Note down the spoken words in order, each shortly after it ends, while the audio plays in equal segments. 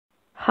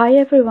Hi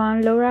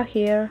everyone, Laura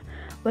here.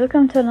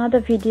 Welcome to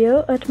another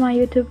video at my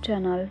YouTube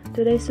channel.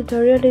 Today's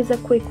tutorial is a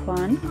quick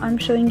one. I'm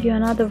showing you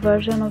another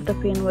version of the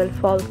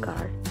Pinwheel-fold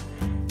card.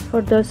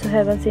 For those who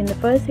haven't seen the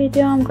first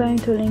video, I'm going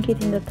to link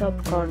it in the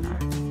top corner.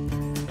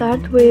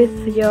 Start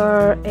with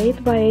your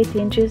 8 by 8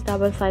 inches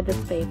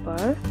double-sided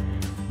paper.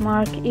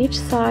 Mark each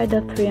side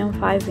at 3 and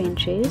 5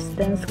 inches,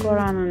 then score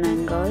on an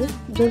angle,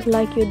 just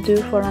like you do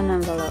for an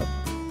envelope.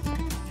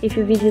 If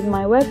you visit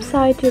my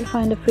website, you'll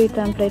find a free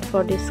template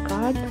for this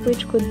card,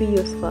 which could be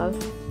useful.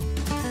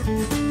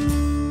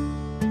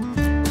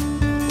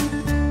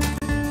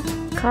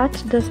 Cut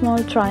the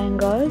small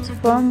triangles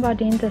formed by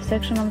the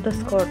intersection of the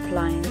scored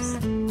lines.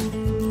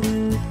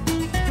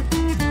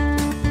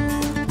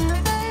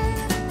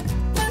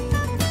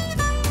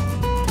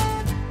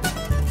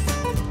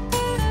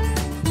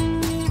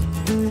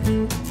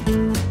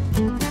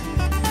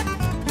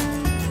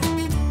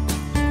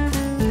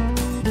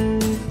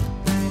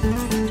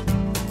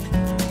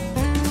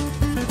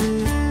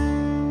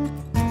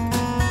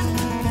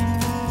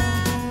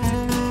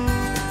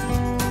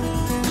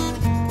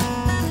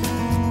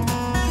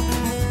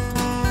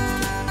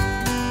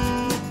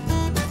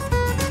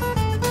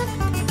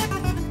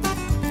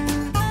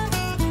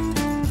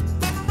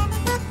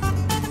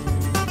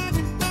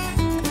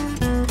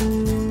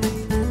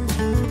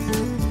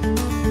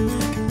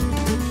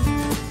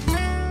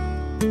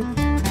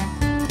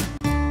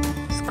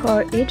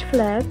 Score each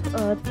flap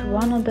at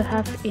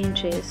 1.5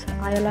 inches.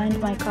 I aligned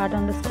my card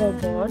on the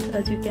scoreboard,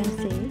 as you can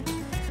see,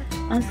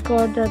 and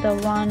scored at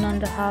the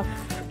 1.5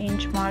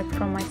 inch mark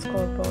from my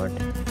scoreboard.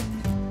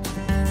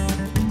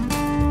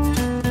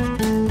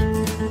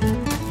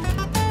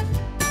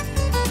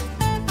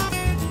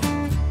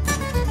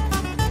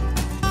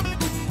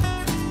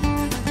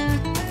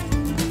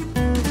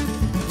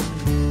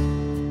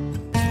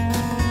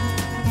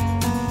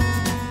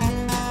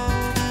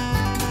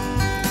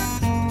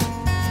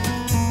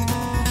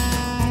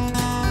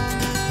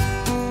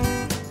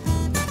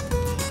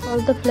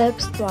 Fold the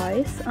flaps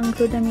twice and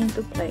glue them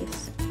into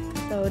place.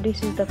 So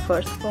this is the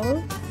first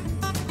fold,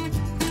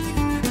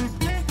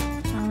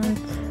 and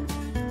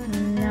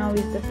now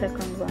is the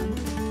second one.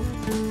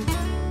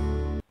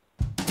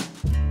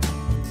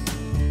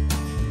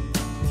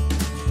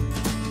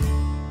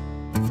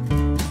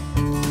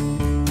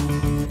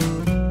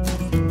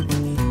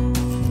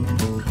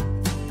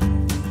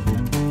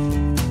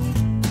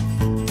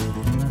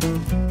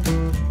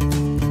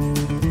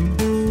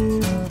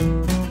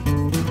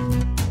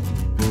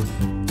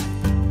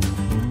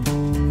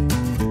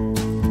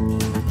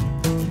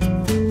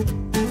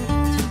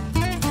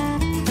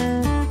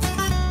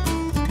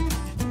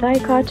 Die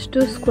cut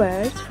two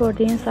squares for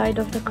the inside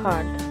of the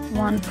card,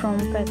 one from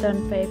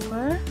pattern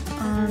paper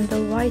and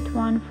the white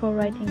one for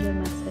writing your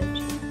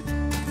message.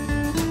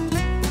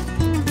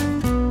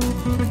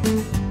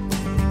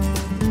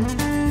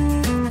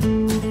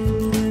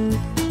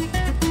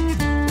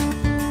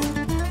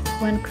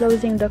 When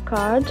closing the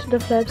card,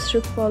 the flaps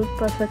should fold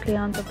perfectly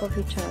on top of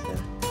each other.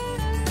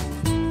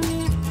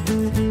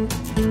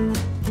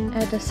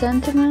 Add a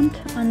sentiment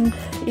and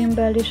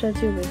embellish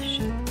as you wish.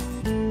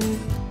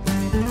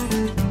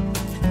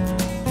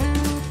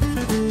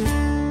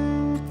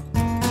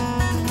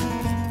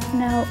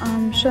 Now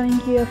I'm showing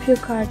you a few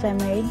cards I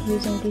made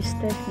using this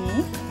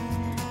technique.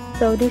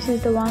 So this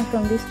is the one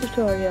from this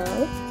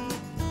tutorial.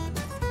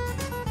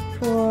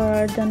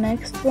 For the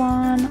next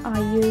one I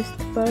used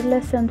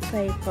pearlescent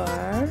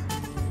paper.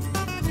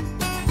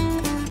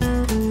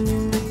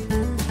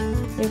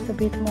 It's a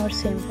bit more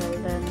simple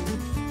than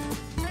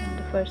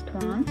the first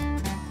one.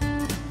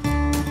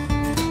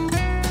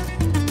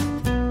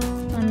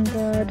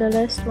 The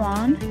last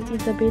one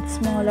is a bit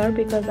smaller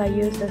because I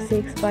used a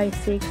 6 by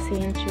 6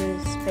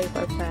 inches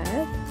paper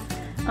pad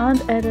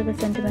and added a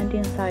sentiment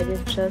inside.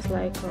 It's just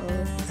like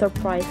a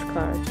surprise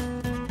card.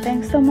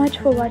 Thanks so much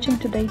for watching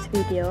today's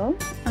video.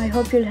 I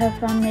hope you'll have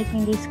fun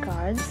making these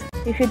cards.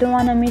 If you don't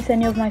want to miss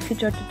any of my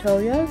future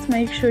tutorials,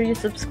 make sure you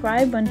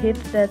subscribe and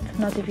hit that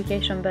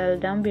notification bell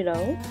down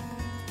below.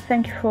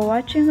 Thank you for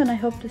watching and I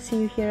hope to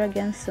see you here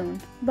again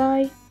soon.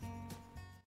 Bye!